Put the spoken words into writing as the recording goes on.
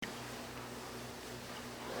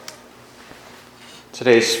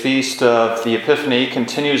Today's feast of the Epiphany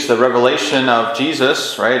continues the revelation of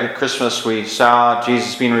Jesus, right? At Christmas we saw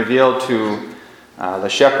Jesus being revealed to the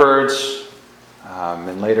shepherds,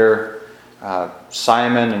 and later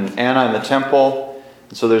Simon and Anna in the temple.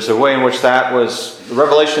 And so there's a way in which that was the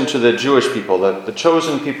revelation to the Jewish people, the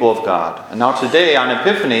chosen people of God. And now today on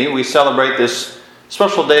Epiphany we celebrate this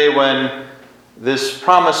special day when this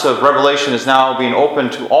promise of revelation is now being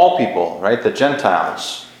opened to all people, right? The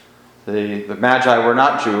Gentiles. The Magi were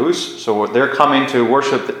not Jews, so they're coming to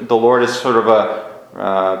worship the Lord as sort of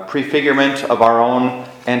a prefigurement of our own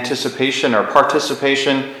anticipation or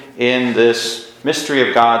participation in this mystery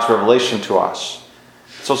of God's revelation to us.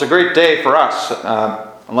 So it's a great day for us.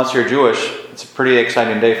 Unless you're Jewish, it's a pretty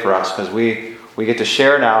exciting day for us because we get to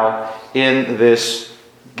share now in this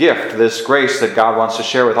gift, this grace that God wants to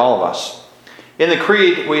share with all of us. In the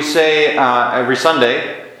Creed, we say every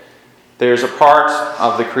Sunday, there's a part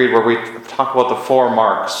of the Creed where we talk about the four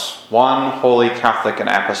marks. One, holy, Catholic, and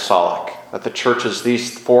apostolic. That the church is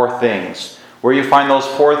these four things. Where you find those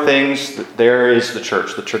four things, there is the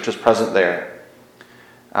church. The church is present there.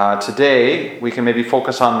 Today, we can maybe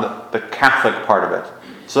focus on the Catholic part of it.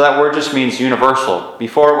 So that word just means universal.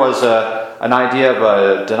 Before it was an idea of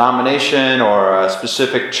a denomination or a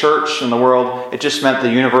specific church in the world. It just meant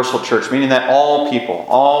the universal church, meaning that all people,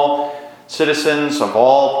 all citizens of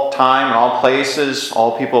all time and all places,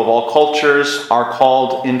 all people of all cultures are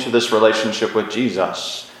called into this relationship with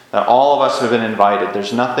Jesus. That all of us have been invited.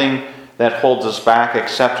 There's nothing that holds us back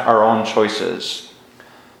except our own choices.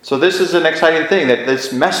 So this is an exciting thing, that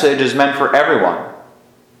this message is meant for everyone.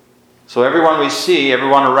 So everyone we see,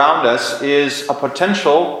 everyone around us is a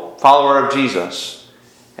potential follower of Jesus.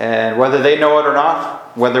 And whether they know it or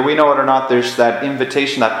not, whether we know it or not, there's that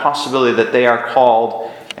invitation, that possibility that they are called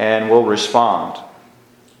and will respond.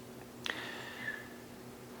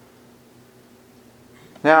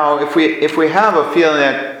 Now, if we have a feeling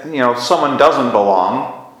that someone doesn't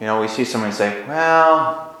belong, we see somebody say,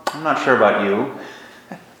 "Well, I'm not sure about you.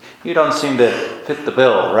 You don't seem to fit the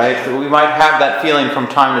bill," right? We might have that feeling from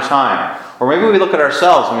time to time, or maybe we look at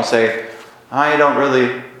ourselves and we say, "I don't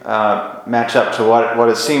really match up to what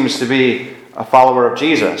it seems to be a follower of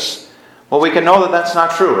Jesus." Well, we can know that that's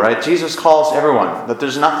not true, right? Jesus calls everyone, that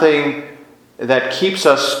there's nothing that keeps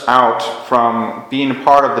us out from being a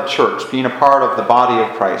part of the church, being a part of the body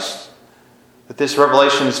of Christ. That this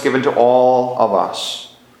revelation is given to all of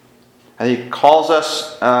us. And He calls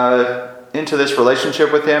us into this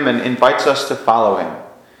relationship with Him and invites us to follow Him.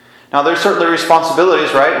 Now, there's certainly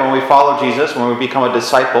responsibilities, right? When we follow Jesus, when we become a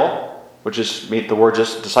disciple, which is, the word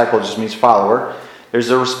disciple just means follower.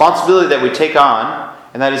 There's a responsibility that we take on,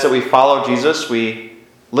 and that is that we follow Jesus, we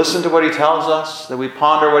listen to what He tells us, that we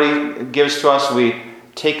ponder what He gives to us, we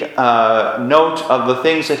take note of the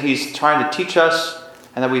things that He's trying to teach us,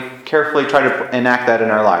 and that we carefully try to enact that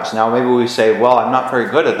in our lives. Now maybe we say, "Well, I'm not very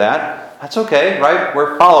good at that." That's okay, right?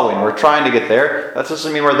 We're following, we're trying to get there. That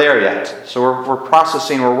doesn't mean we're there yet. So we're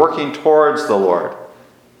processing, we're working towards the Lord.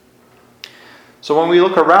 So when we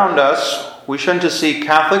look around us, we shouldn't just see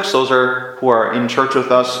Catholics, those who are in church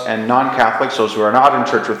with us, and non-Catholics, those who are not in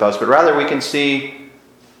church with us, but rather we can see,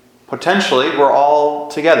 potentially, we're all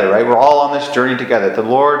together, right? We're all on this journey together. The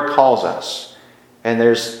Lord calls us. And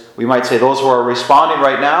we might say those who are responding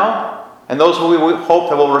right now, and those who we hope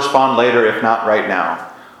that will respond later, if not right now.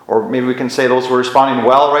 Or maybe we can say those who are responding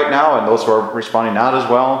well right now, and those who are responding not as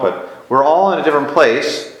well, but we're all in a different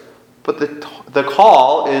place. But the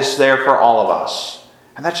call is there for all of us.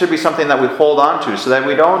 And that should be something that we hold on to so that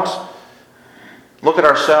we don't look at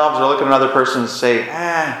ourselves or look at another person and say,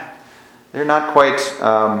 they're not quite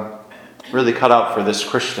really cut out for this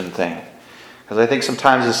Christian thing. Because I think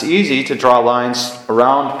sometimes it's easy to draw lines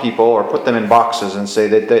around people or put them in boxes and say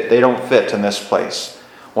that they don't fit in this place.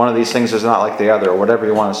 One of these things is not like the other, or whatever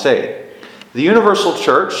you want to say. The universal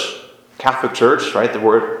church, Catholic Church, right? The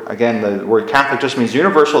word Catholic just means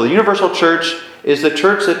universal. The universal church is the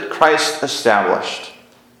church that Christ established.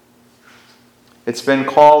 It's been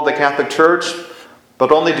called the Catholic Church,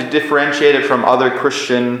 but only to differentiate it from other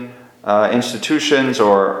Christian institutions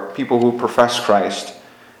or people who profess Christ.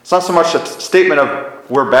 It's not so much a statement of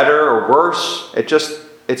we're better or worse.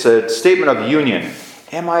 It's a statement of union.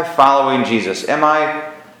 Am I following Jesus? Am I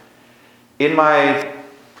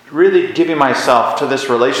really giving myself to this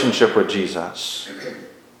relationship with Jesus?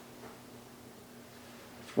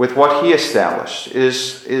 With what He established?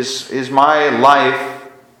 Is my life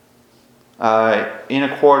in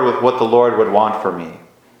accord with what the Lord would want for me?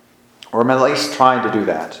 Or am I at least trying to do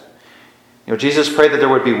that? Jesus prayed that there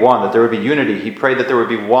would be one, that there would be unity. He prayed that there would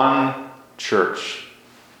be one church.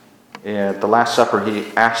 At the Last Supper, He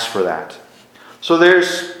asked for that. So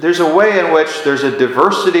there's a way in which there's a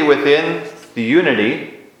diversity within the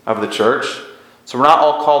unity of the church. So we're not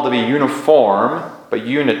all called to be uniform, but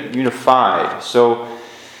unified. So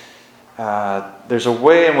there's a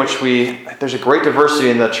way in which there's a great diversity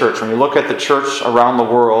in the church. When you look at the church around the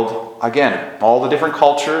world, again, all the different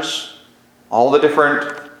cultures, all the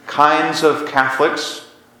different kinds of Catholics,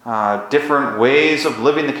 different ways of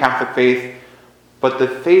living the Catholic faith, but the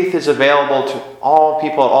faith is available to all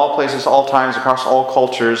people at all places, all times, across all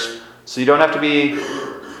cultures. So you don't have to be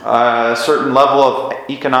a certain level of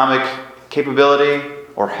economic capability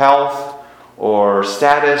or health or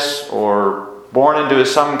status or born into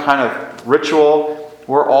some kind of ritual.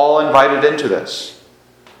 We're all invited into this.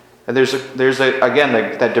 And again,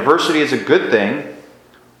 that diversity is a good thing,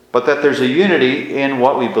 but that there's a unity in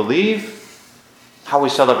what we believe, how we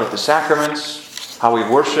celebrate the sacraments, how we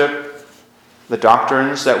worship, the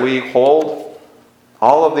doctrines that we hold.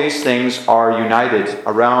 All of these things are united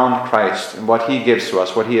around Christ and what He gives to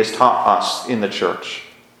us, what He has taught us in the church.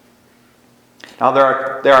 Now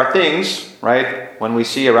there are things, right, when we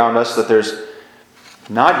see around us that there's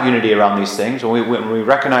not unity around these things, when we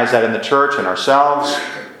recognize that in the church and ourselves,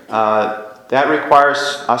 that requires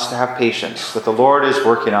us to have patience, that the Lord is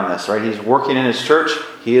working on this, right? He's working in His church.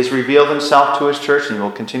 He has revealed Himself to His church and will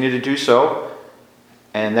continue to do so.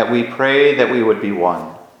 And that we pray that we would be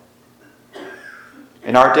one.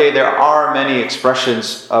 In our day, there are many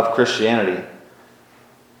expressions of Christianity.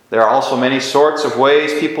 There are also many sorts of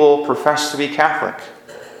ways people profess to be Catholic.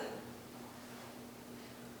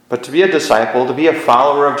 But to be a disciple, to be a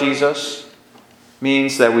follower of Jesus,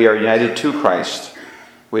 means that we are united to Christ.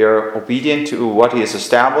 We are obedient to what He has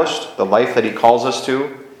established, the life that He calls us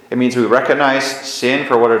to. It means we recognize sin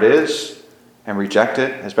for what it is and reject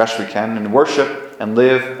it as best we can and worship and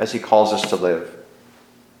live as He calls us to live.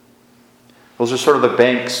 Those are sort of the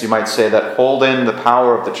banks, you might say, that hold in the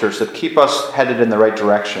power of the church, that keep us headed in the right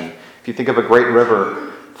direction. If you think of a great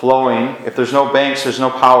river flowing, if there's no banks, there's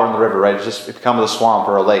no power in the river, right? It becomes a swamp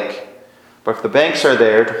or a lake. But if the banks are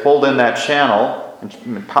there to hold in that channel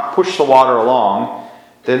and push the water along,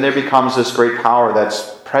 then there becomes this great power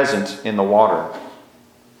that's present in the water.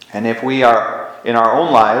 And if we are in our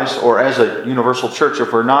own lives, or as a universal church,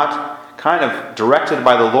 if we're not kind of directed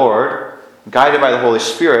by the Lord, guided by the Holy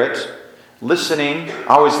Spirit,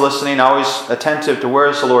 always attentive to where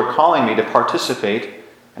is the Lord calling me to participate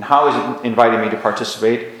and how is He inviting me to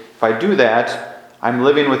participate. If I do that, I'm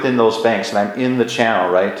living within those banks and I'm in the channel,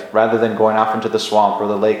 right? Rather than going off into the swamp or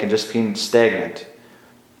the lake and just being stagnant.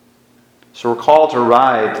 So we're called to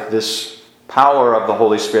ride this power of the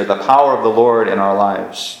Holy Spirit, the power of the Lord in our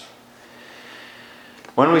lives.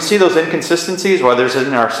 When we see those inconsistencies, whether it's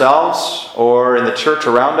in ourselves or in the church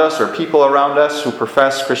around us or people around us who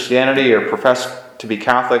profess Christianity or profess to be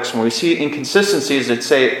Catholics, when we see inconsistencies that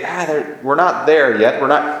say, we're not there yet, we're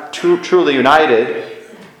not truly united,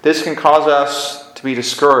 this can cause us to be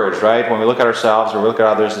discouraged, right? When we look at ourselves or we look at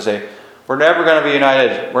others and say, we're never going to be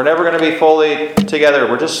united, we're never going to be fully together,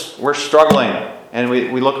 we're struggling. And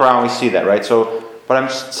we look around and we see that, right? But I'm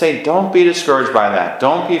saying, don't be discouraged by that.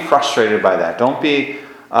 Don't be frustrated by that. Don't be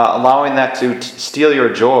allowing that to steal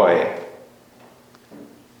your joy.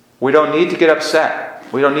 We don't need to get upset.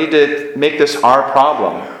 We don't need to make this our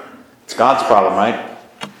problem. It's God's problem, right?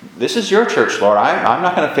 This is your church, Lord. I'm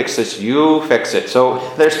not going to fix this. You fix it.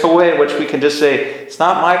 So there's a way in which we can just say, it's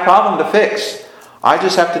not my problem to fix. I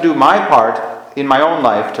just have to do my part in my own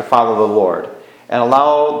life to follow the Lord and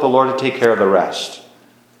allow the Lord to take care of the rest.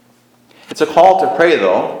 It's a call to pray,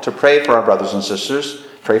 though, to pray for our brothers and sisters,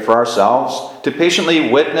 pray for ourselves, to patiently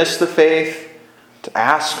witness the faith, to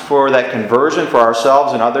ask for that conversion for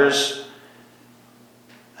ourselves and others,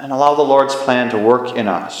 and allow the Lord's plan to work in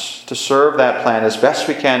us, to serve that plan as best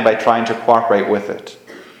we can by trying to cooperate with it.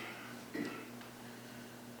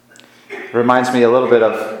 It reminds me a little bit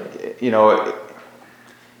of, if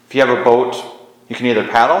you have a boat, you can either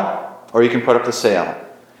paddle or you can put up the sail.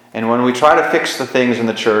 And when we try to fix the things in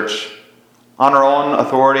the church on our own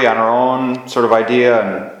authority, on our own sort of idea,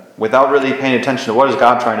 and without really paying attention to what is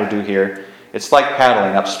God trying to do here, it's like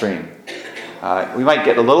paddling upstream. We might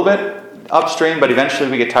get a little bit upstream, but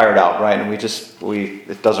eventually we get tired out, right? And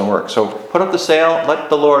it doesn't work. So put up the sail, let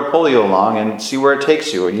the Lord pull you along and see where it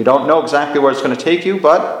takes you. And you don't know exactly where it's going to take you,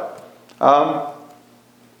 but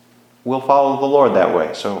we'll follow the Lord that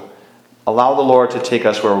way. So allow the Lord to take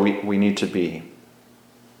us where we need to be.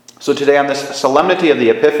 So today on this solemnity of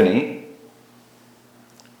the Epiphany,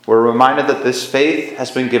 we're reminded that this faith has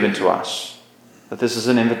been given to us, that this is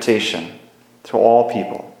an invitation to all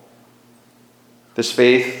people. This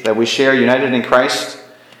faith that we share united in Christ,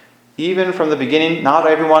 even from the beginning, not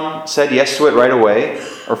everyone said yes to it right away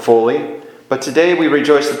or fully. But today we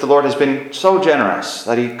rejoice that the Lord has been so generous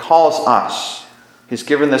that he calls us. He's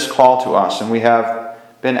given this call to us, and we have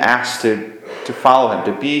been asked to follow him,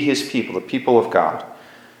 to be his people, the people of God.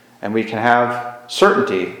 And we can have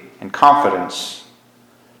certainty and confidence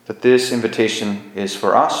that this invitation is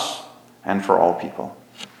for us and for all people.